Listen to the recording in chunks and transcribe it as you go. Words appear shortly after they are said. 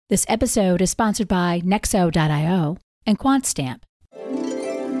This episode is sponsored by Nexo.io and QuantStamp.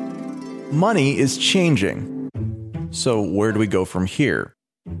 Money is changing. So where do we go from here?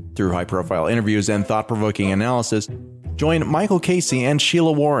 Through high-profile interviews and thought-provoking analysis, join Michael Casey and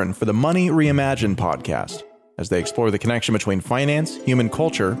Sheila Warren for the Money Reimagined podcast as they explore the connection between finance, human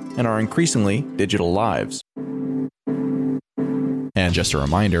culture, and our increasingly digital lives. And just a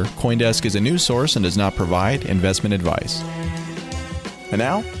reminder, CoinDesk is a news source and does not provide investment advice. And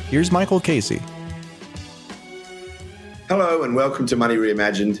now, here's Michael Casey. Hello and welcome to Money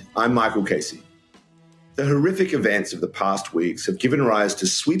Reimagined. I'm Michael Casey. The horrific events of the past weeks have given rise to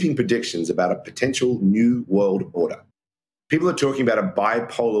sweeping predictions about a potential new world order. People are talking about a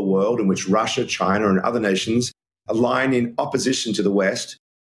bipolar world in which Russia, China, and other nations align in opposition to the West,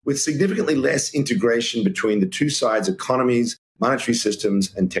 with significantly less integration between the two sides' economies, monetary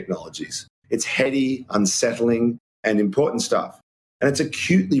systems, and technologies. It's heady, unsettling, and important stuff. And it's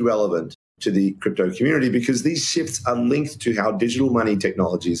acutely relevant to the crypto community because these shifts are linked to how digital money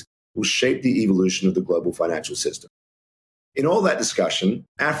technologies will shape the evolution of the global financial system. In all that discussion,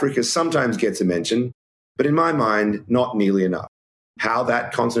 Africa sometimes gets a mention, but in my mind, not nearly enough. How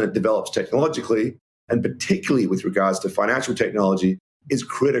that continent develops technologically, and particularly with regards to financial technology, is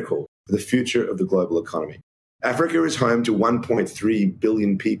critical for the future of the global economy. Africa is home to 1.3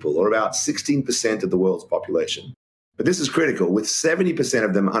 billion people, or about 16% of the world's population. But this is critical. With 70%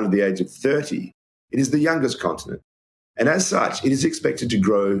 of them under the age of 30, it is the youngest continent. And as such, it is expected to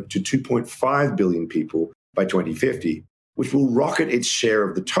grow to 2.5 billion people by 2050, which will rocket its share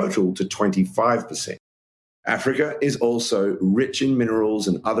of the total to 25%. Africa is also rich in minerals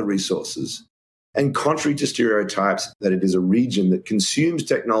and other resources. And contrary to stereotypes that it is a region that consumes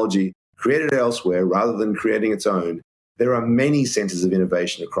technology created elsewhere rather than creating its own, there are many centers of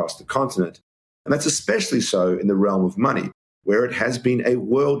innovation across the continent. And that's especially so in the realm of money, where it has been a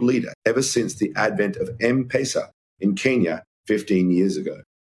world leader ever since the advent of M-Pesa in Kenya 15 years ago.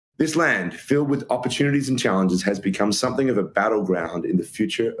 This land, filled with opportunities and challenges, has become something of a battleground in the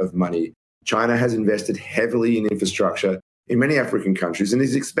future of money. China has invested heavily in infrastructure in many African countries and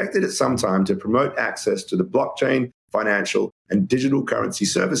is expected at some time to promote access to the blockchain, financial, and digital currency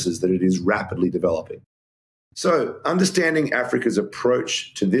services that it is rapidly developing. So, understanding Africa's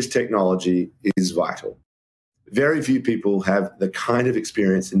approach to this technology is vital. Very few people have the kind of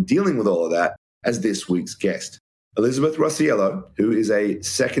experience in dealing with all of that as this week's guest. Elizabeth Rosiello, who is a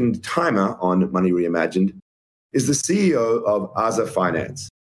second-timer on Money Reimagined, is the CEO of Aza Finance,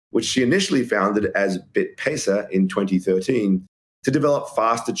 which she initially founded as BitPesa in 2013 to develop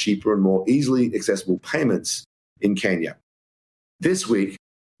faster, cheaper, and more easily accessible payments in Kenya. This week,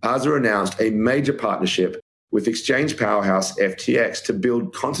 Aza announced a major partnership with exchange powerhouse FTX to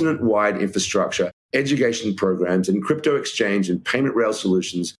build continent-wide infrastructure, education programs, and crypto exchange and payment rail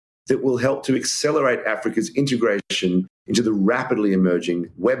solutions that will help to accelerate Africa's integration into the rapidly emerging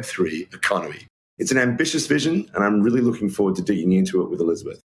Web3 economy. It's an ambitious vision, and I'm really looking forward to digging into it with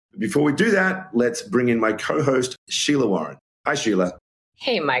Elizabeth. But before we do that, let's bring in my co-host, Sheila Warren. Hi, Sheila.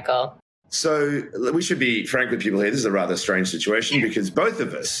 Hey, Michael. So we should be frank with people here. This is a rather strange situation because both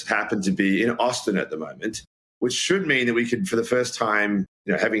of us happen to be in Austin at the moment, which should mean that we could, for the first time,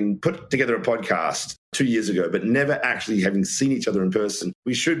 having put together a podcast 2 years ago, but never actually having seen each other in person,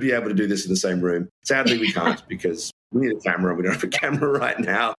 we should be able to do this in the same room. Sadly, we can't because we need a camera. We don't have a camera right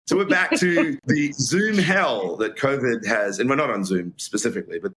now. So we're back to the Zoom hell that COVID has. And we're not on Zoom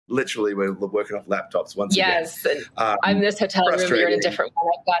specifically, but literally we're working off laptops once again. Yes. I'm in this hotel room. You're in a different one.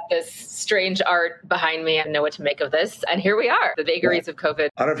 I've got this strange art behind me. I don't know what to make of this. And here we are, the vagaries of COVID.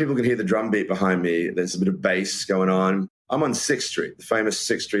 I don't know if people can hear the drum beat behind me. There's a bit of bass going on. I'm on 6th Street, the famous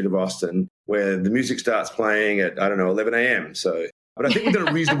 6th Street of Austin, where the music starts playing at, 11 a.m. But I think we've done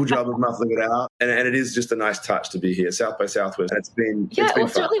a reasonable job of muffling it out. And it is just a nice touch to be here, South by Southwest. And it's been fun.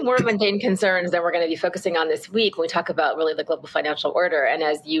 Certainly more mundane concerns that we're going to be focusing on this week when we talk about really the global financial order. And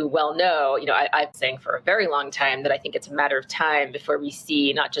as you well know, I've been saying for a very long time that I think it's a matter of time before we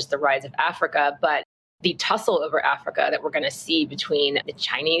see not just the rise of Africa, but the tussle over Africa that we're going to see between the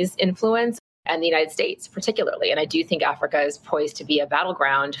Chinese influence and the United States particularly. And I do think Africa is poised to be a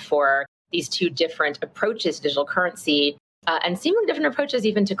battleground for these two different approaches to digital currency and seemingly different approaches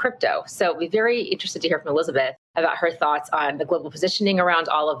even to crypto. So we're very interested to hear from Elizabeth about her thoughts on the global positioning around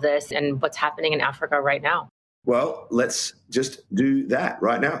all of this and what's happening in Africa right now. Well, let's just do that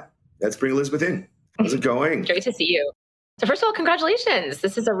right now. Let's bring Elizabeth in. How's it going? Great to see you. So first of all, congratulations.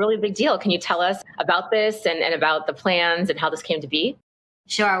 This is a really big deal. Can you tell us about this and about the plans and how this came to be?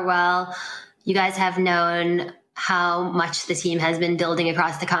 Sure. Well, you guys have known how much the team has been building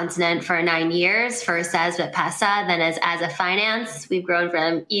across the continent for 9 years, first as Vetpesa, then as a finance. We've grown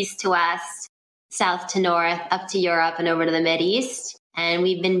from east to west, south to north, up to Europe and over to the Mideast. And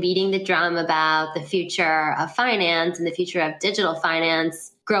we've been beating the drum about the future of finance and the future of digital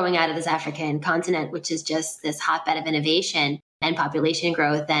finance growing out of this African continent, which is just this hotbed of innovation and population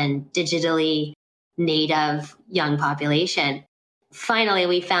growth and digitally native young population. Finally,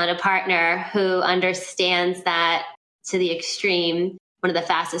 we found a partner who understands that to the extreme. One of the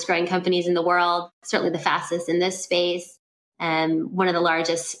fastest growing companies in the world, certainly the fastest in this space, and one of the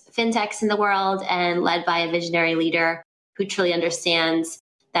largest fintechs in the world, and led by a visionary leader who truly understands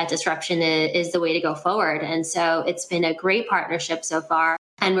that disruption is the way to go forward. And so it's been a great partnership so far.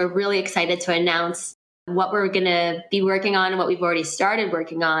 And we're really excited to announce what we're going to be working on and what we've already started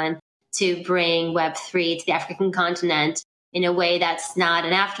working on to bring Web3 to the African continent in a way that's not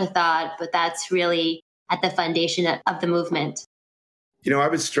an afterthought, but that's really at the foundation of the movement. You know, I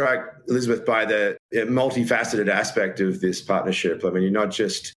was struck, Elizabeth, by the multifaceted aspect of this partnership. I mean, you're not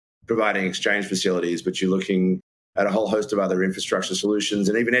just providing exchange facilities, but you're looking at a whole host of other infrastructure solutions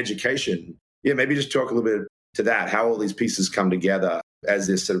and even education. Yeah, maybe just talk a little bit to that, how all these pieces come together as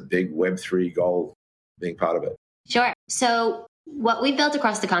this sort of big Web3 goal being part of it. Sure. So what we've built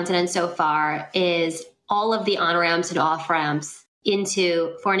across the continent so far is all of the on-ramps and off-ramps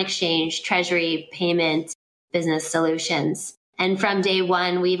into foreign exchange, treasury, payment, business solutions. And from day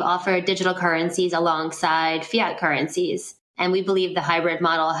one, we've offered digital currencies alongside fiat currencies. And we believe the hybrid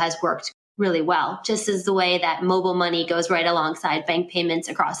model has worked really well, just as the way that mobile money goes right alongside bank payments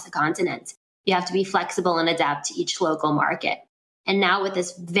across the continent. You have to be flexible and adapt to each local market. And now with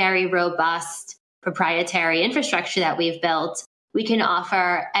this very robust proprietary infrastructure that we've built, we can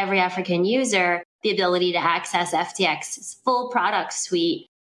offer every African user the ability to access FTX's full product suite,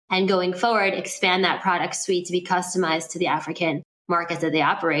 and going forward, expand that product suite to be customized to the African markets that they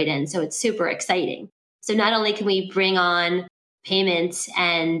operate in. So it's super exciting. So not only can we bring on payments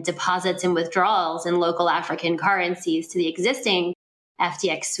and deposits and withdrawals in local African currencies to the existing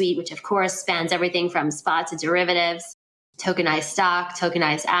FTX suite, which of course spans everything from spot to derivatives, tokenized stock,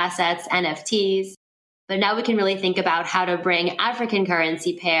 tokenized assets, NFTs. But now we can really think about how to bring African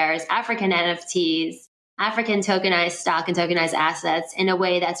currency pairs, African NFTs, African tokenized stock and tokenized assets in a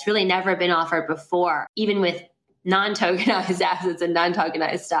way that's really never been offered before, even with non-tokenized assets and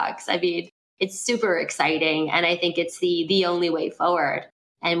non-tokenized stocks. I mean, it's super exciting. And I think it's the only way forward.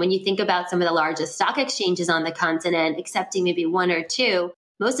 And when you think about some of the largest stock exchanges on the continent, excepting maybe one or two,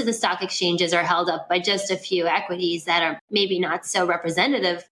 most of the stock exchanges are held up by just a few equities that are maybe not so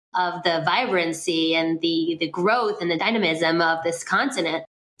representative of the vibrancy and the growth and the dynamism of this continent.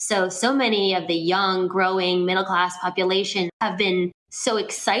 So many of the young, growing middle-class population have been so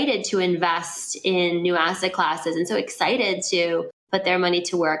excited to invest in new asset classes and so excited to put their money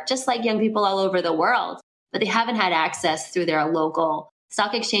to work, just like young people all over the world. But they haven't had access through their local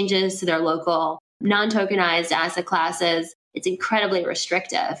stock exchanges, to their local non-tokenized asset classes. It's incredibly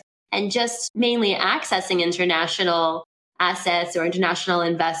restrictive. And just mainly accessing international assets or international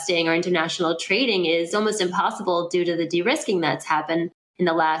investing or international trading is almost impossible due to the de-risking that's happened in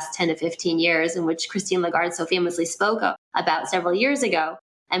the last 10 to 15 years, in which Christine Lagarde so famously spoke about several years ago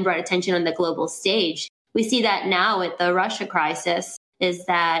and brought attention on the global stage. We see that now with the Russia crisis, is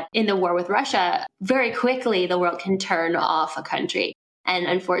that in the war with Russia, very quickly the world can turn off a country. And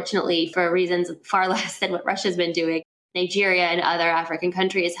unfortunately, for reasons far less than what Russia's been doing, Nigeria and other African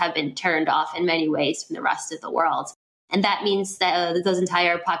countries have been turned off in many ways from the rest of the world. And that means that those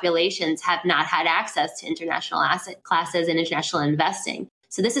entire populations have not had access to international asset classes and international investing.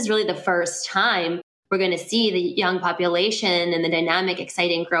 So this is really the first time we're going to see the young population and the dynamic,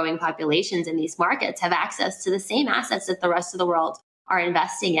 exciting, growing populations in these markets have access to the same assets that the rest of the world are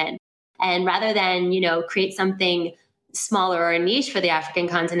investing in. And rather than, create something smaller or niche for the African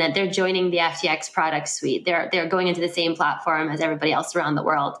continent, they're joining the FTX product suite. They're going into the same platform as everybody else around the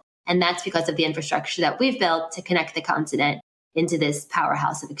world. And that's because of the infrastructure that we've built to connect the continent into this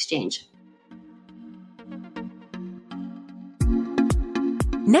powerhouse of exchange.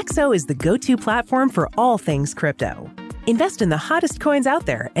 Nexo is the go-to platform for all things crypto. Invest in the hottest coins out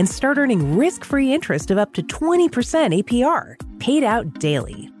there and start earning risk-free interest of up to 20% APR, paid out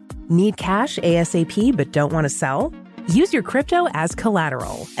daily. Need cash ASAP but don't want to sell? Use your crypto as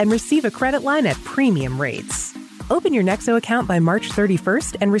collateral and receive a credit line at premium rates. Open your Nexo account by March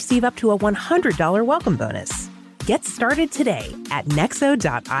 31st and receive up to a $100 welcome bonus. Get started today at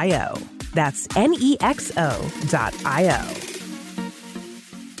nexo.io. That's NEXO.io.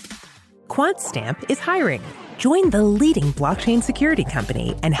 QuantStamp is hiring. Join the leading blockchain security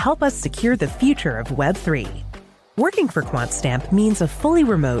company and help us secure the future of Web3. Working for QuantStamp means a fully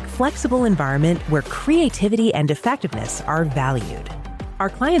remote, flexible environment where creativity and effectiveness are valued. Our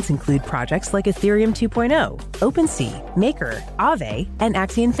clients include projects like Ethereum 2.0, OpenSea, Maker, Aave, and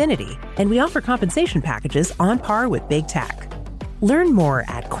Axie Infinity, and we offer compensation packages on par with big tech. Learn more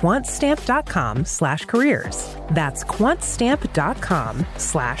at quantstamp.com/careers. That's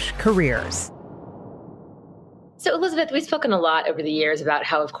quantstamp.com/careers. So, Elizabeth, we've spoken a lot over the years about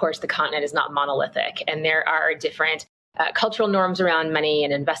how, of course, the continent is not monolithic, and there are different cultural norms around money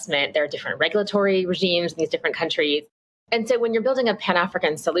and investment. There are different regulatory regimes in these different countries. And so when you're building a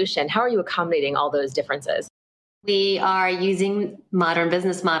Pan-African solution, how are you accommodating all those differences? We are using modern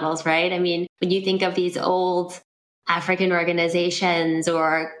business models, right? I mean, when you think of these old African organizations,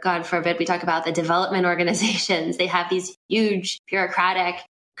 or God forbid, we talk about the development organizations, they have these huge bureaucratic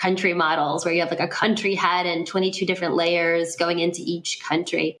country models where you have like a country head and 22 different layers going into each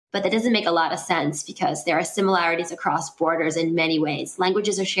country. But that doesn't make a lot of sense because there are similarities across borders in many ways.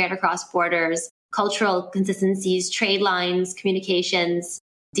 Languages are shared across borders, cultural consistencies, trade lines, communications,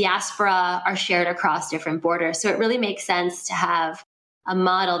 diaspora are shared across different borders. So it really makes sense to have a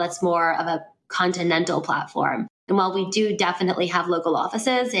model that's more of a continental platform. And while we do definitely have local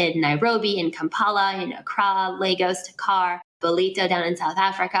offices in Nairobi, in Kampala, in Accra, Lagos, Dakar, Bolito down in South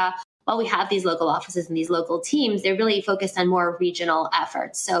Africa, while we have these local offices and these local teams, they're really focused on more regional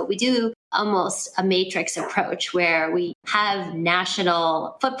efforts. So we do almost a matrix approach where we have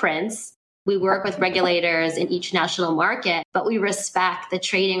national footprints. We work with regulators in each national market, but we respect the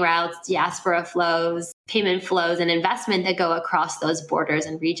trading routes, diaspora flows, payment flows, and investment that go across those borders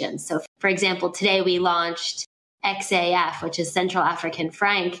and regions. So, for example, today we launched XAF, which is Central African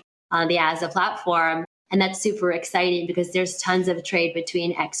Franc, on the AZA platform. And that's super exciting because there's tons of trade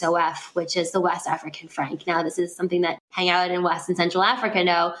between XOF, which is the West African franc. Now, this is something that hang out in West and Central Africa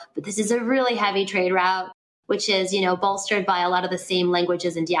know, but this is a really heavy trade route, which is, bolstered by a lot of the same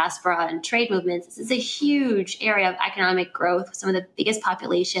languages and diaspora and trade movements. This is a huge area of economic growth with some of the biggest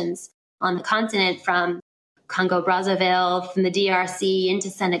populations on the continent, from Congo, Brazzaville, from the DRC into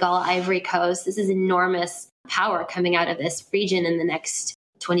Senegal, Ivory Coast. This is enormous power coming out of this region in the next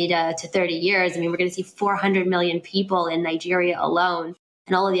 20 to 30 years. I mean, we're going to see 400 million people in Nigeria alone,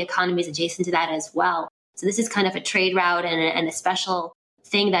 and all of the economies adjacent to that as well. So this is kind of a trade route and a special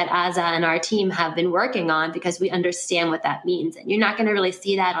thing that AZA and our team have been working on because we understand what that means. And you're not going to really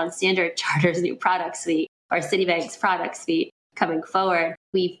see that on Standard Chartered's new product suite or Citibank's product suite coming forward.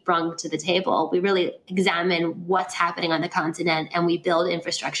 We've brought to the table. We really examine what's happening on the continent and we build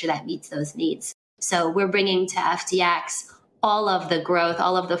infrastructure that meets those needs. So we're bringing to FTX all of the growth,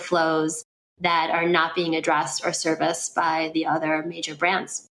 all of the flows that are not being addressed or serviced by the other major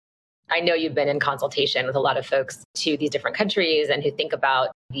brands. I know you've been in consultation with a lot of folks to these different countries and who think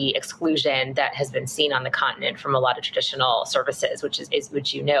about the exclusion that has been seen on the continent from a lot of traditional services,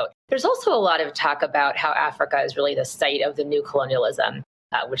 which you note. There's also a lot of talk about how Africa is really the site of the new colonialism,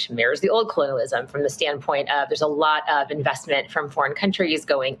 which mirrors the old colonialism from the standpoint of there's a lot of investment from foreign countries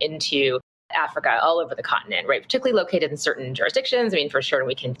going into Africa all over the continent, right? Particularly located in certain jurisdictions. I mean, for sure, and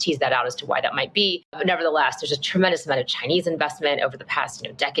we can tease that out as to why that might be. But nevertheless, there's a tremendous amount of Chinese investment over the past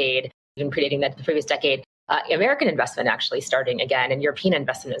decade, even predating that the previous decade. American investment actually starting again, and European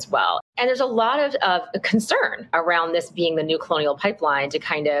investment as well. And there's a lot of concern around this being the new colonial pipeline to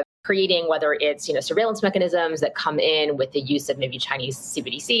kind of creating, whether it's surveillance mechanisms that come in with the use of maybe Chinese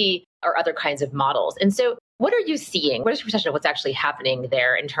CBDC or other kinds of models. And so what are you seeing? What is your perception of what's actually happening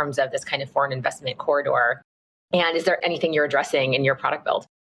there in terms of this kind of foreign investment corridor? And is there anything you're addressing in your product build?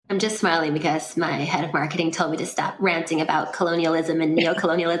 I'm just smiling because my head of marketing told me to stop ranting about colonialism and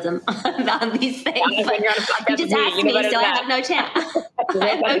neocolonialism on these things. Yeah, but you just asked me, so I have no chance. I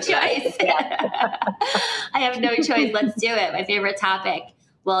have no choice. I have no choice. Let's do it. My favorite topic.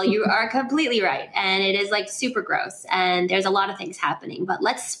 Well, you are completely right. And it is like super gross. And there's a lot of things happening. But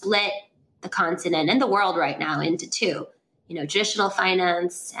let's split the continent and the world right now into two. Traditional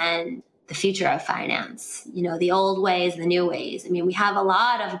finance and the future of finance, the old ways, the new ways. I mean, we have a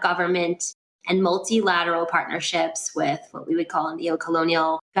lot of government and multilateral partnerships with what we would call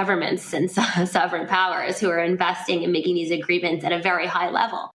neo-colonial governments and sovereign powers who are investing and making these agreements at a very high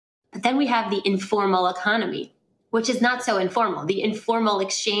level. But then we have the informal economy, which is not so informal. The informal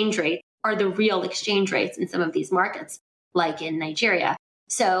exchange rates are the real exchange rates in some of these markets, like in Nigeria.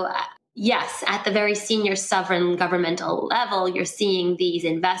 So yes, at the very senior sovereign governmental level, you're seeing these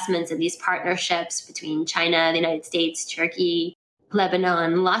investments and these partnerships between China, the United States, Turkey,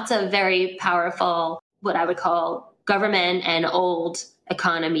 Lebanon, lots of very powerful, what I would call government and old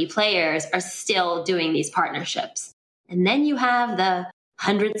economy players are still doing these partnerships. And then you have the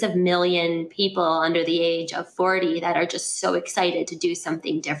hundreds of million people under the age of 40 that are just so excited to do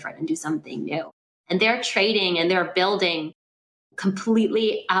something different and do something new. And they're trading and they're building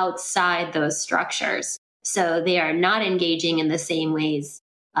completely outside those structures. So they are not engaging in the same ways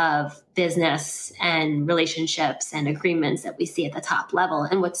of business and relationships and agreements that we see at the top level.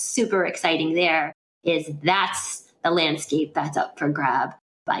 And what's super exciting there is that's the landscape that's up for grab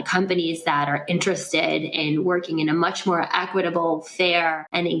by companies that are interested in working in a much more equitable, fair,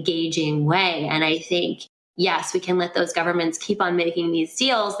 and engaging way. And I think, yes, we can let those governments keep on making these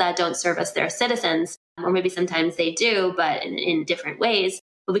deals that don't service their citizens, or maybe sometimes they do, but in different ways.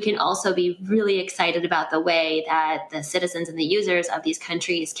 But we can also be really excited about the way that the citizens and the users of these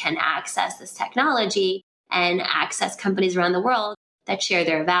countries can access this technology and access companies around the world that share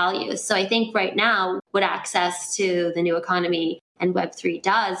their values. So I think right now, what access to the new economy and Web3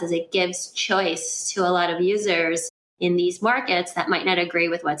 does is it gives choice to a lot of users in these markets that might not agree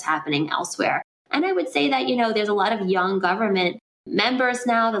with what's happening elsewhere. And I would say that, there's a lot of young government members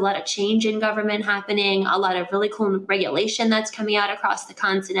now, there's a lot of change in government happening, a lot of really cool regulation that's coming out across the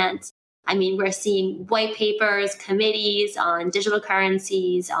continent. I mean, we're seeing white papers, committees on digital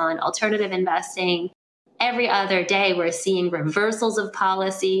currencies, on alternative investing. Every other day, we're seeing reversals of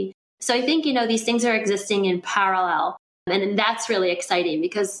policy. So I think, these things are existing in parallel. And that's really exciting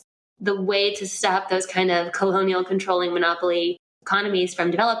because the way to stop those kind of colonial controlling monopoly economies from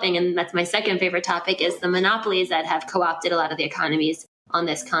developing, and that's my second favorite topic, is the monopolies that have co-opted a lot of the economies on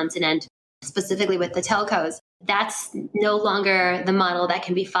this continent, specifically with the telcos. That's no longer the model that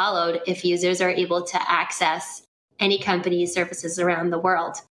can be followed if users are able to access any company's services around the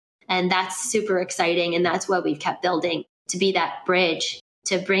world. And that's super exciting. And that's what we've kept building, to be that bridge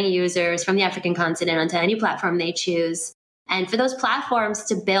to bring users from the African continent onto any platform they choose. And for those platforms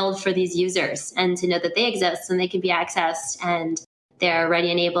to build for these users and to know that they exist and they can be accessed and they're ready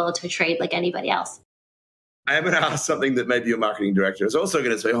and able to trade like anybody else. I am going to ask something that maybe your marketing director is also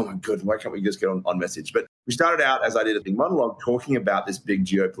going to say, oh my God, why can't we just get on message? But we started out, as I did a big monologue, talking about this big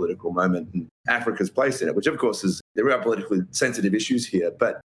geopolitical moment and Africa's place in it, which of course there are politically sensitive issues here.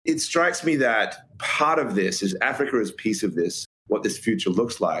 But it strikes me that part of this is Africa is piece of this, what this future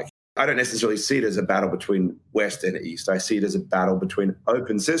looks like. I don't necessarily see it as a battle between West and East. I see it as a battle between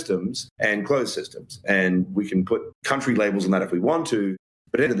open systems and closed systems. And we can put country labels on that if we want to.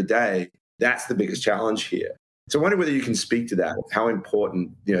 But at the end of the day, that's the biggest challenge here. So I wonder whether you can speak to that, how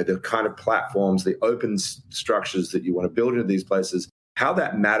important, the kind of platforms, the open structures that you want to build into these places, how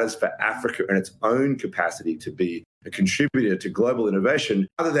that matters for Africa and its own capacity to be a contributor to global innovation,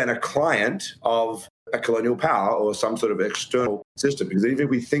 other than a client of a colonial power or some sort of external system. Because even if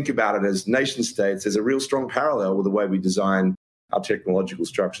we think about it as nation states, there's a real strong parallel with the way we design our technological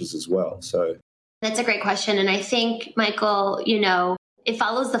structures as well. So that's a great question. And I think, Michael, it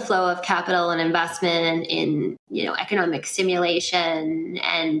follows the flow of capital and investment in, economic stimulation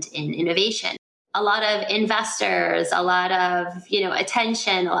and in innovation. A lot of investors, a lot of,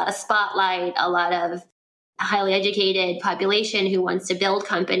 attention, a lot of spotlight, a lot of highly educated population who wants to build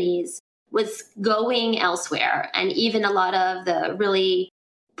companies was going elsewhere. And even a lot of the really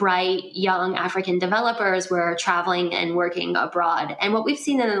bright young African developers were traveling and working abroad. And what we've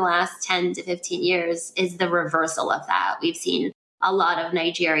seen in the last 10 to 15 years is the reversal of that. We've seen a lot of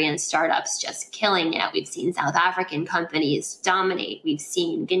Nigerian startups just killing it. We've seen South African companies dominate. We've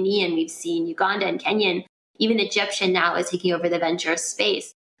seen Ghanaian, we've seen Uganda and Kenyan. Even Egyptian now is taking over the venture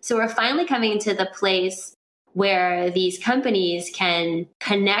space. So we're finally coming to the place where these companies can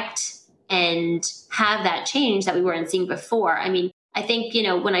connect and have that change that we weren't seeing before. I mean, I think,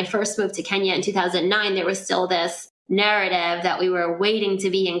 when I first moved to Kenya in 2009, there was still this narrative that we were waiting to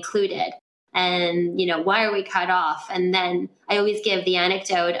be included. And, why are we cut off? And then I always give the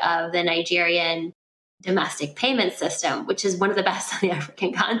anecdote of the Nigerian domestic payment system, which is one of the best on the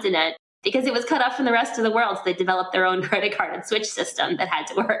African continent, because it was cut off from the rest of the world. So they developed their own credit card and switch system that had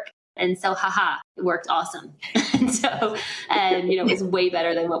to work. And so, it worked awesome. And so, it was way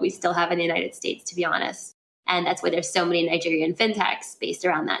better than what we still have in the United States, to be honest. And that's why there's so many Nigerian fintechs based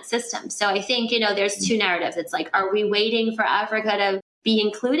around that system. So I think, there's two narratives. It's like, are we waiting for Africa to be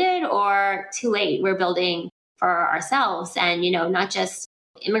included, or too late? We're building for ourselves and, not just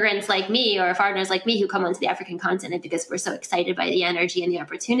immigrants like me or foreigners like me who come onto the African continent because we're so excited by the energy and the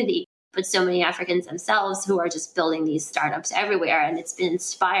opportunity, but so many Africans themselves who are just building these startups everywhere. And it's been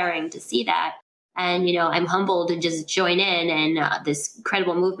inspiring to see that. And, I'm humbled to just join in this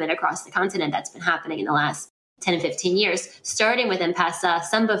incredible movement across the continent that's been happening in the last 10 and 15 years, starting with M-Pesa,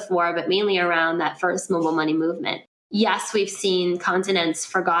 some before, but mainly around that first mobile money movement. Yes, we've seen continents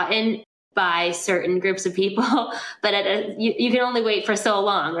forgotten by certain groups of people, but you can only wait for so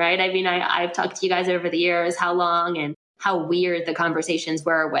long, right? I mean, I've talked to you guys over the years, how long and how weird the conversations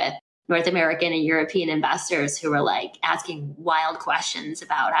were with North American and European investors who were like asking wild questions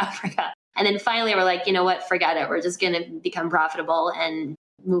about Africa. And then finally we're like, you know what, forget it. We're just going to become profitable and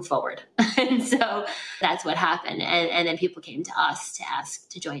move forward. And so that's what happened. And then people came to us to ask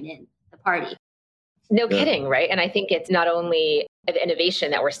to join in the party. No kidding, right? And I think it's not only the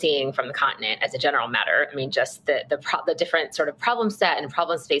innovation that we're seeing from the continent as a general matter. I mean, just the different sort of problem set and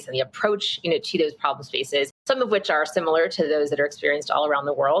problem space and the approach, to those problem spaces, some of which are similar to those that are experienced all around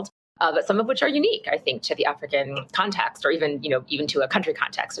the world, but some of which are unique, I think, to the African context, or even to a country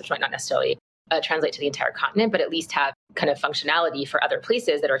context, which might not necessarily translate to the entire continent, but at least have kind of functionality for other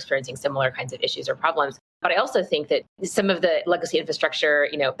places that are experiencing similar kinds of issues or problems. But I also think that some of the legacy infrastructure,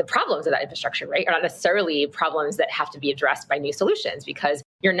 the problems of that infrastructure, right, are not necessarily problems that have to be addressed by new solutions, because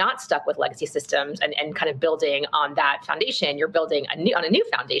you're not stuck with legacy systems and kind of building on that foundation. You're building on a new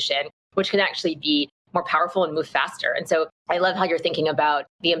foundation, which can actually be more powerful and move faster. And so I love how you're thinking about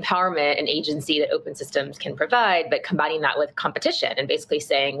the empowerment and agency that open systems can provide, but combining that with competition and basically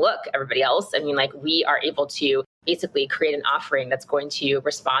saying, look, everybody else, we are able to basically create an offering that's going to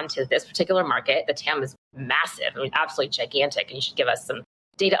respond to this particular market. The TAM is massive, absolutely gigantic. And you should give us some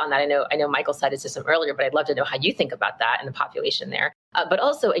data on that. I know Michael cited system earlier, but I'd love to know how you think about that and the population there. But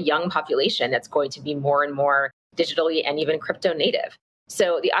also a young population that's going to be more and more digitally and even crypto native.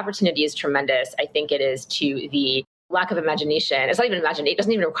 So the opportunity is tremendous. I think it is to the lack of imagination. It's not even imagination. It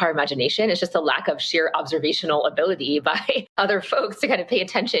doesn't even require imagination. It's just a lack of sheer observational ability by other folks to kind of pay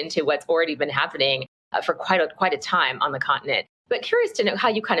attention to what's already been happening for quite a time on the continent. But curious to know how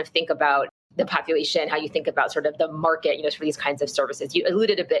you kind of think about the population, how you think about sort of the market, for these kinds of services. You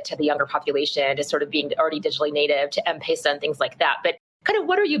alluded a bit to the younger population, to sort of being already digitally native, to M-Pesa and things like that. But kind of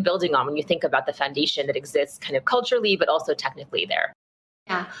what are you building on when you think about the foundation that exists kind of culturally, but also technically there?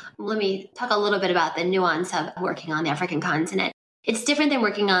 Yeah, let me talk a little bit about the nuance of working on the African continent. It's different than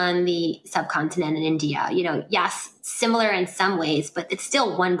working on the subcontinent in India. Yes, similar in some ways, but it's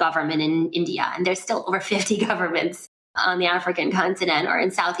still one government in India, and there's still over 50 governments on the African continent or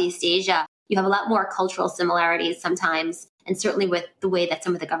in Southeast Asia. You have a lot more cultural similarities sometimes, and certainly with the way that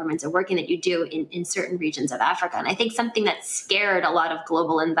some of the governments are working that you do in certain regions of Africa. And I think something that scared a lot of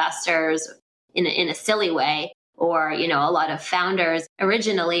global investors in a silly way, or, a lot of founders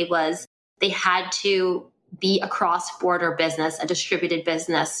originally, was they had to be a cross-border business, a distributed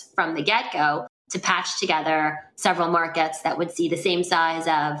business from the get-go to patch together several markets that would see the same size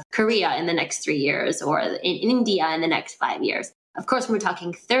of Korea in the next 3 years, or in India in the next 5 years. Of course, when we're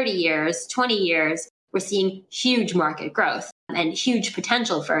talking 30 years, 20 years, we're seeing huge market growth and huge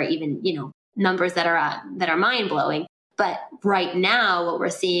potential for even, numbers that are mind-blowing. But right now, what we're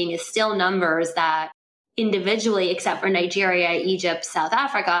seeing is still numbers that individually, except for Nigeria, Egypt, South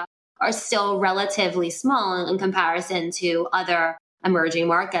Africa, are still relatively small in comparison to other emerging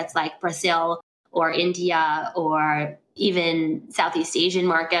markets like Brazil or India, or even Southeast Asian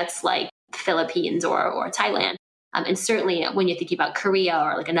markets like Philippines or Thailand. And certainly when you're thinking about Korea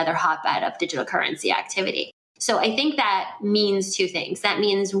or like another hotbed of digital currency activity. So I think that means two things. That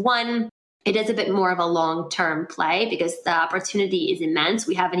means, one, it is a bit more of a long-term play because the opportunity is immense.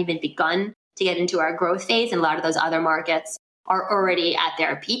 We haven't even begun to get into our growth phase, and a lot of those other markets are already at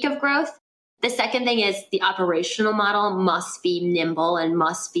their peak of growth. The second thing is the operational model must be nimble and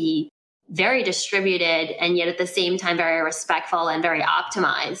must be very distributed, and yet at the same time very respectful and very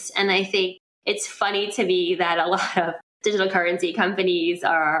optimized. And I think it's funny to me that a lot of digital currency companies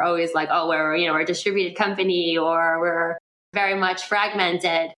are always like, oh, we're a distributed company, or we're very much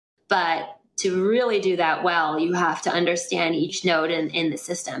fragmented. But to really do that well, you have to understand each node in the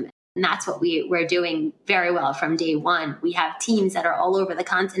system. And that's what we're doing very well from day one. We have teams that are all over the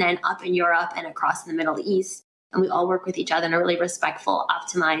continent, up in Europe and across the Middle East. And we all work with each other in a really respectful,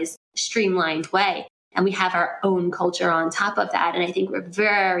 optimized, streamlined way. And we have our own culture on top of that. And I think we're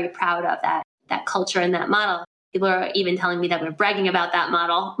very proud of that culture and that model. People are even telling me that we're bragging about that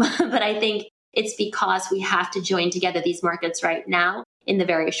model. But I think it's because we have to join together these markets right now in the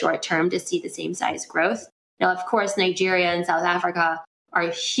very short term to see the same size growth. Now, of course, Nigeria and South Africa are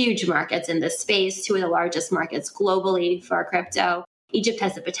huge markets in this space, two of the largest markets globally for crypto. Egypt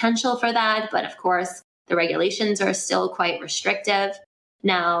has the potential for that, but of course, the regulations are still quite restrictive.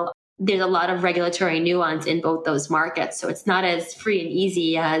 Now, there's a lot of regulatory nuance in both those markets, so it's not as free and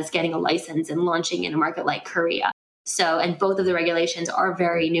easy as getting a license and launching in a market like Korea. And both of the regulations are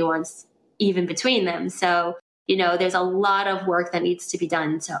very nuanced even between them. So, there's a lot of work that needs to be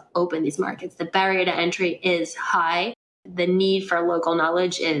done to open these markets. The barrier to entry is high. the need for local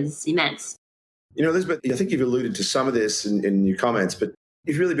knowledge is immense. Elizabeth, I think you've alluded to some of this in your comments, but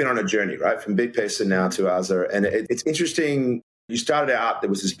you've really been on a journey, right? From BitPesa now to Aza. And it's interesting. You started out, there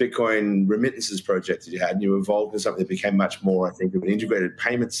was this Bitcoin remittances project that you had, and you evolved into something that became much more, I think, of an integrated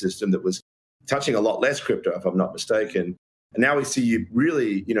payment system that was touching a lot less crypto, if I'm not mistaken. And now we see you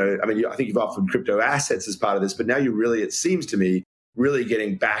really, I think you've offered crypto assets as part of this, but now you really, it seems to me, really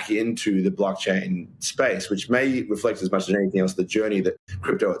getting back into the blockchain space, which may reflect as much as anything else the journey that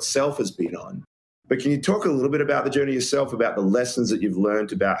crypto itself has been on. But can you talk a little bit about the journey yourself, about the lessons that you've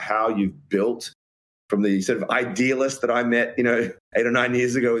learned, about how you've built from the sort of idealist that I met, 8 or 9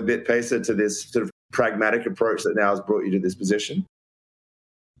 years ago with BitPesa to this sort of pragmatic approach that now has brought you to this position?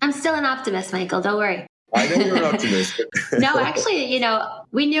 I'm still an optimist, Michael. Don't worry. I know you're an optimist. No, actually,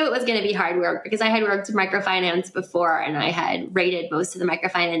 we knew it was going to be hard work because I had worked in microfinance before and I had rated most of the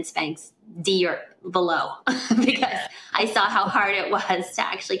microfinance banks D or below because I saw how hard it was to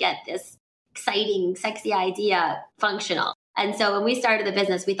actually get this exciting, sexy idea functional. And so when we started the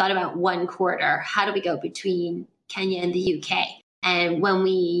business, we thought about one quarter. How do we go between Kenya and the UK? And when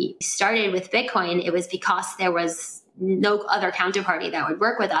we started with Bitcoin, it was because there was no other counterparty that would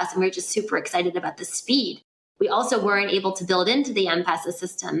work with us. And we were just super excited about the speed. We also weren't able to build into the M-Pesa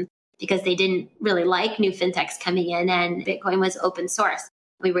system because they didn't really like new fintechs coming in, and Bitcoin was open source.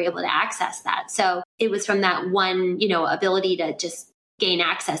 We were able to access that. So it was from that one, ability to just gain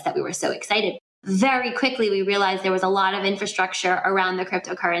access that we were so excited. Very quickly, we realized there was a lot of infrastructure around the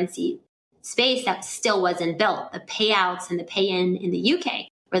cryptocurrency space that still wasn't built. The payouts and the pay-in the UK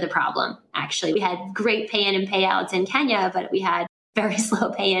were the problem, actually. We had great pay-in and payouts in Kenya, but we had very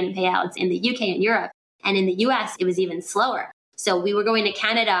slow pay-in and payouts in the UK and Europe. And in the US, it was even slower. So we were going to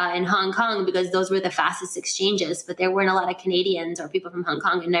Canada and Hong Kong because those were the fastest exchanges, but there weren't a lot of Canadians or people from Hong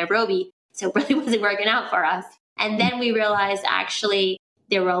Kong and Nairobi. So it really wasn't working out for us. And then we realized actually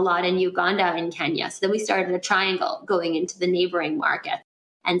there were a lot in Uganda and Kenya. So then we started a triangle going into the neighboring market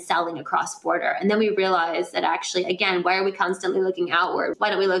and selling across border. And then we realized that actually, again, why are we constantly looking outward? Why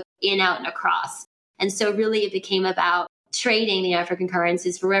don't we look in, out, and across? And so really it became about trading the African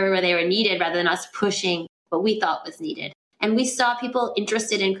currencies for wherever they were needed rather than us pushing what we thought was needed. And we saw people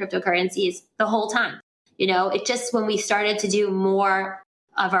interested in cryptocurrencies the whole time. It just, when we started to do more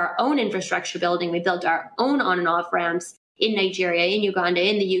of our own infrastructure building, we built our own on and off ramps in Nigeria, in Uganda,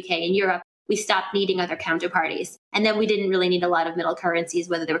 in the UK, in Europe, we stopped needing other counterparties. And then we didn't really need a lot of middle currencies,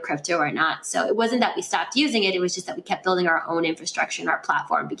 whether they were crypto or not. So it wasn't that we stopped using it. It was just that we kept building our own infrastructure and our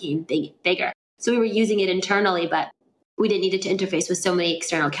platform became bigger. So we were using it internally, but we didn't need it to interface with so many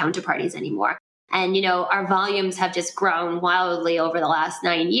external counterparties anymore. And, our volumes have just grown wildly over the last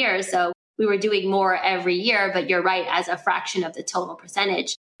 9 years. So we were doing more every year, but you're right, as a fraction of the total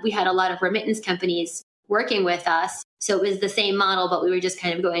percentage. We had a lot of remittance companies working with us. So it was the same model, but we were just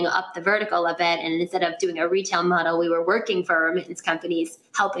kind of going up the vertical a bit. And instead of doing a retail model, we were working for remittance companies,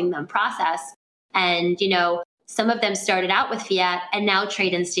 helping them process. And, some of them started out with fiat and now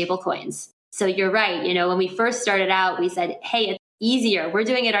trade in stable coins. So you're right. When we first started out, we said, hey, it's easier. We're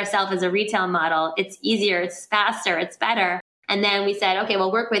doing it ourselves as a retail model. It's easier. It's faster. It's better. And then we said, okay,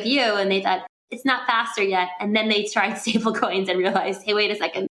 we'll work with you. And they thought, it's not faster yet. And then they tried stable coins and realized, hey, wait a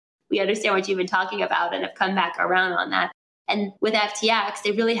second. We understand what you've been talking about and have come back around on that. And with FTX,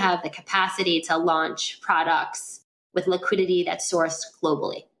 they really have the capacity to launch products with liquidity that's sourced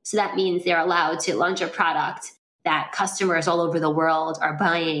globally. So that means they're allowed to launch a product that customers all over the world are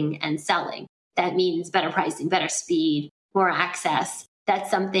buying and selling. That means better pricing, better speed, more access. That's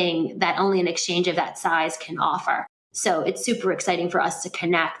something that only an exchange of that size can offer. So it's super exciting for us to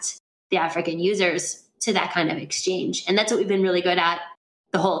connect the African users to that kind of exchange. And that's what we've been really good at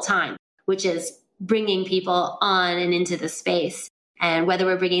the whole time, which is bringing people on and into the space. And whether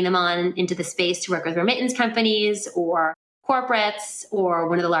we're bringing them on into the space to work with remittance companies or corporates or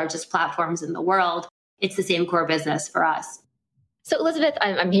one of the largest platforms in the world, it's the same core business for us. So Elizabeth,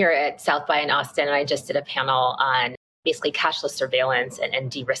 I'm here at South by in Austin, and I just did a panel on basically cashless surveillance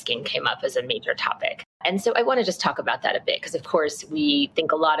and de-risking came up as a major topic. And so I want to just talk about that a bit, because of course we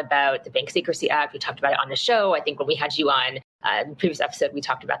think a lot about the Bank Secrecy Act. We talked about it on the show. I think when we had you on in the previous episode, we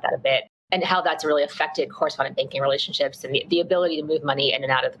talked about that a bit and how that's really affected correspondent banking relationships and the ability to move money in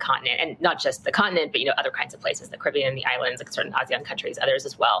and out of the continent, and not just the continent, but other kinds of places, the Caribbean, the islands, like certain ASEAN countries, others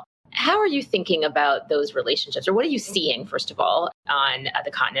as well. How are you thinking about those relationships, or what are you seeing, first of all, on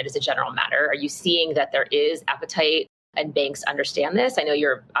the continent as a general matter? Are you seeing that there is appetite and banks understand this? I know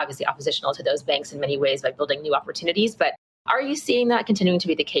you're obviously oppositional to those banks in many ways by building new opportunities, but are you seeing that continuing to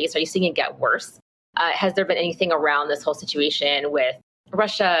be the case? Are you seeing it get worse? Has there been anything around this whole situation with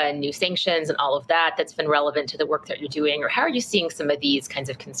Russia and new sanctions and all of that that's been relevant to the work that you're doing? Or how are you seeing some of these kinds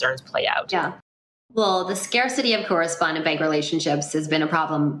of concerns play out? Yeah. Well, the scarcity of correspondent bank relationships has been a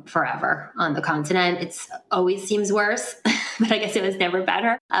problem forever on the continent. It's always seems worse, but I guess it was never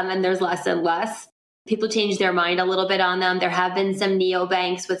better. And there's less and less. People change their mind a little bit on them. There have been some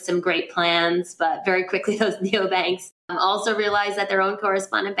neobanks with some great plans, but very quickly those neobanks also realize that their own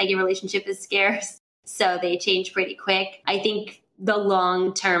correspondent banking relationship is scarce. So they change pretty quick. I think the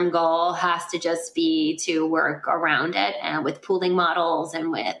long-term goal has to just be to work around it and with pooling models and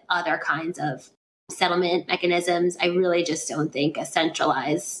with other kinds of settlement mechanisms. I really just don't think a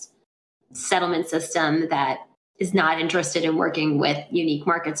centralized settlement system that is not interested in working with unique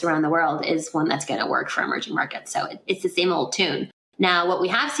markets around the world is one that's going to work for emerging markets. So it's the same old tune. Now, what we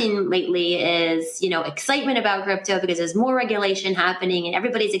have seen lately is, excitement about crypto because there's more regulation happening and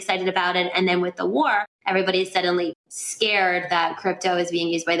everybody's excited about it. And then with the war, everybody's suddenly scared that crypto is being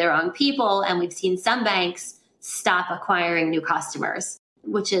used by the wrong people. And we've seen some banks stop acquiring new customers,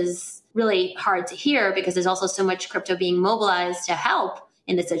 which is really hard to hear because there's also so much crypto being mobilized to help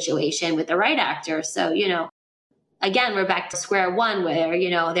in the situation with the right actors. So, again, we're back to square one where,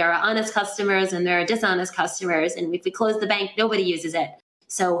 there are honest customers and there are dishonest customers. And if we close the bank, nobody uses it.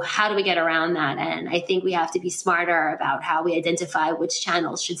 So how do we get around that? And I think we have to be smarter about how we identify which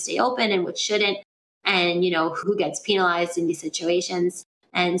channels should stay open and which shouldn't. And, who gets penalized in these situations.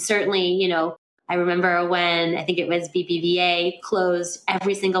 And certainly, I remember when I think it was BBVA closed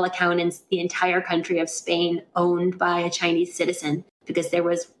every single account in the entire country of Spain owned by a Chinese citizen because there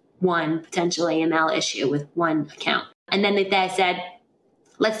was one potential AML issue with one account. And then they said,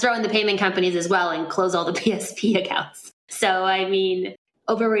 let's throw in the payment companies as well and close all the PSP accounts. So,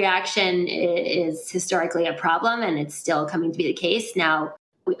 overreaction is historically a problem and it's still coming to be the case. Now,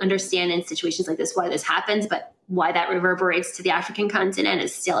 we understand in situations like this why this happens, but why that reverberates to the African continent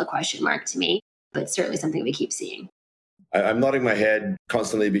is still a question mark to me, but certainly something we keep seeing. I'm nodding my head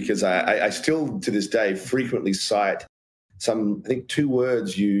constantly because I still, to this day, frequently cite I think 2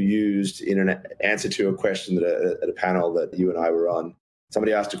 words you used in an answer to a question at a panel that you and I were on.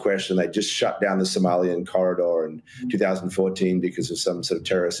 Somebody asked a question, they just shut down the Somalian corridor in 2014 because of some sort of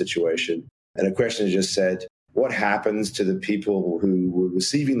terror situation. And a question just said, what happens to the people who were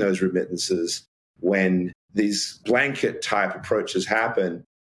receiving those remittances when these blanket type approaches happen?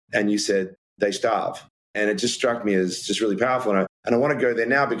 And you said, they starve. And it just struck me as just really powerful. And I want to go there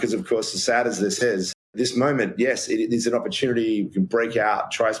now because, of course, as sad as this is, this moment, yes, it is an opportunity. We can break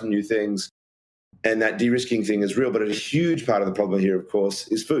out, try some new things. And that de-risking thing is real. But a huge part of the problem here, of course,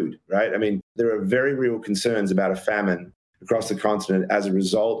 is food, right? I mean, there are very real concerns about a famine across the continent as a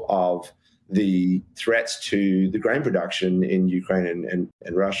result of the threats to the grain production in Ukraine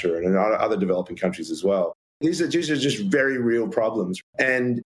and Russia and in other developing countries as well. These are just very real problems.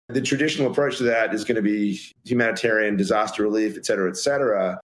 And the traditional approach to that is going to be humanitarian, disaster relief, et cetera, et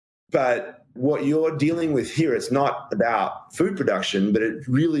cetera. But what you're dealing with here, it's not about food production, but it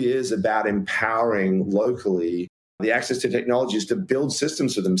really is about empowering locally the access to technologies to build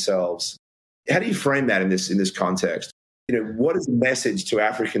systems for themselves. How do you frame that in this context? What is the message to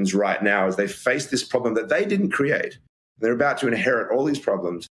Africans right now as they face this problem that they didn't create? They're about to inherit all these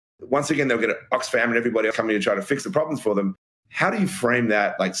problems. Once again, they'll get Oxfam and everybody else coming to try to fix the problems for them. How do you frame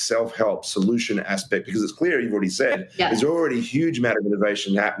that self-help solution aspect? Because it's clear, you've already said, There's already a huge amount of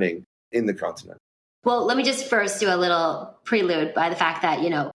innovation happening in the continent. Well, let me just first do a little prelude by the fact that,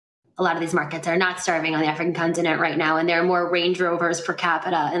 a lot of these markets are not starving on the African continent right now, and there are more Range Rovers per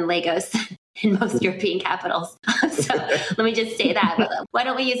capita in Lagos than in most European capitals. So let me just say that. But why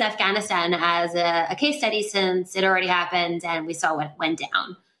don't we use Afghanistan as a case study since it already happened and we saw what went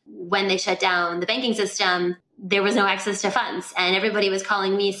down. When they shut down the banking system, there was no access to funds. And everybody was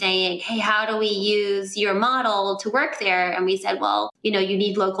calling me saying, hey, how do we use your model to work there? And we said, well, you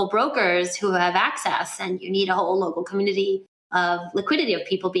need local brokers who have access and you need a whole local community of liquidity of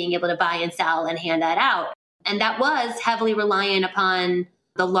people being able to buy and sell and hand that out. And that was heavily reliant upon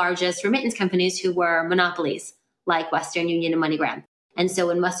the largest remittance companies who were monopolies like Western Union and MoneyGram. And so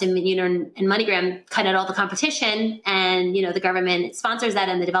when Western Union and MoneyGram cut out all the competition and, the government sponsors that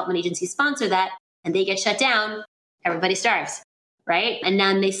and the development agencies sponsor that, and they get shut down, everybody starves, right? And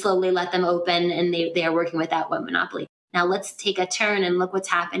then they slowly let them open and they are working with that one monopoly. Now let's take a turn and look what's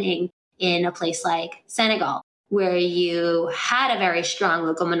happening in a place like Senegal, where you had a very strong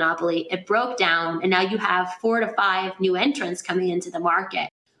local monopoly. It broke down, and now you have 4 to 5 new entrants coming into the market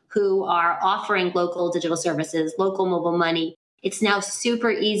who are offering local digital services, local mobile money. It's now super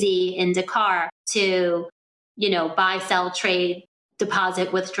easy in Dakar to, buy, sell, trade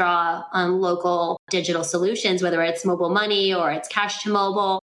deposit withdraw on local digital solutions, whether it's mobile money or it's cash to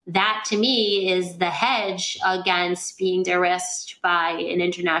mobile. That to me is the hedge against being de-risked by an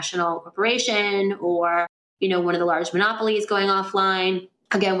international corporation or, one of the large monopolies going offline.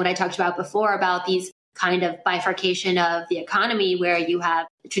 Again, what I talked about before about these kind of bifurcation of the economy where you have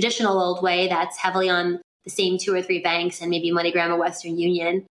the traditional old way that's heavily on the same 2 or 3 banks and maybe MoneyGram or Western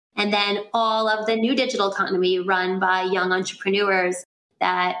Union. And then all of the new digital economy run by young entrepreneurs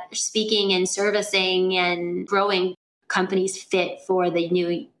that are speaking and servicing and growing companies fit for the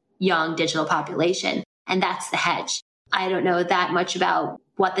new young digital population. And that's the hedge. I don't know that much about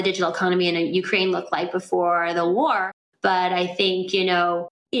what the digital economy in Ukraine looked like before the war, but I think,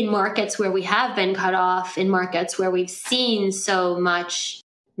 in markets where we have been cut off, in markets where we've seen so much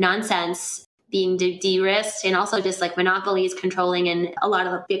nonsense being de-risked and also just like monopolies controlling in a lot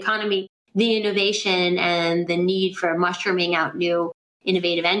of the economy, the innovation and the need for mushrooming out new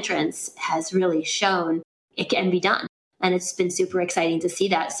innovative entrants has really shown it can be done. And it's been super exciting to see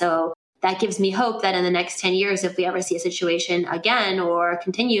that. So that gives me hope that in the next 10 years, if we ever see a situation again or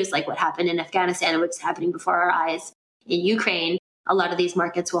continues like what happened in Afghanistan and what's happening before our eyes in Ukraine, a lot of these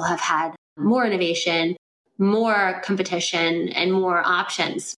markets will have had more innovation, more competition, and more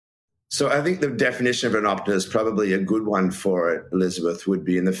options. So I think the definition of an optimist, probably a good one for it, Elizabeth, would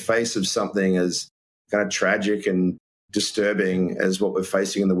be in the face of something as kind of tragic and disturbing as what we're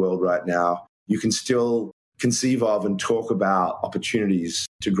facing in the world right now, you can still conceive of and talk about opportunities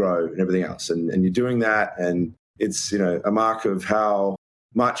to grow and everything else. And you're doing that, and it's, a mark of how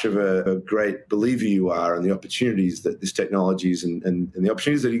much of a great believer you are in the opportunities that this technologies and the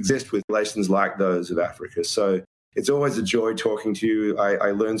opportunities that exist with relations like those of Africa. So it's always a joy talking to you.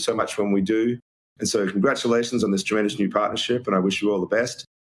 I learn so much when we do. And so congratulations on this tremendous new partnership, and I wish you all the best.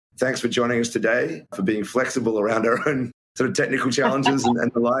 Thanks for joining us today, for being flexible around our own sort of technical challenges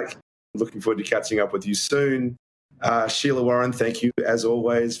and the like. Looking forward to catching up with you soon. Sheila Warren, thank you as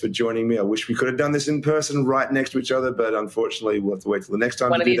always for joining me. I wish we could have done this in person right next to each other, but unfortunately we'll have to wait till the next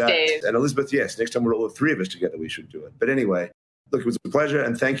time to do that. Days. And Elizabeth, yes, next time we're all the 3 of us together, we should do it. But anyway, look, it was a pleasure,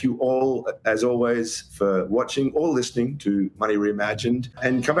 and thank you all, as always, for watching or listening to Money Reimagined.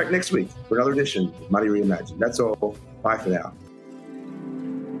 And come back next week for another edition of Money Reimagined. That's all. Bye for now.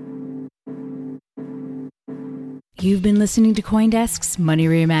 You've been listening to CoinDesk's Money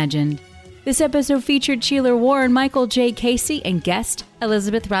Reimagined. This episode featured Sheila Warren, Michael J. Casey, and guest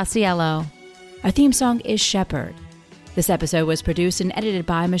Elizabeth Rosiello. Our theme song is Shepherd. This episode was produced and edited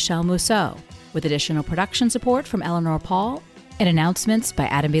by Michelle Mousseau, with additional production support from Eleanor Paul and announcements by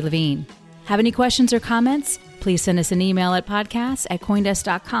Adam B. Levine. Have any questions or comments? Please send us an email at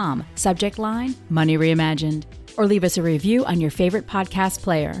podcast@coindesk.com, subject line Money Reimagined, or leave us a review on your favorite podcast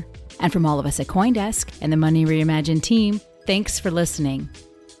player. And from all of us at CoinDesk and the Money Reimagined team, thanks for listening.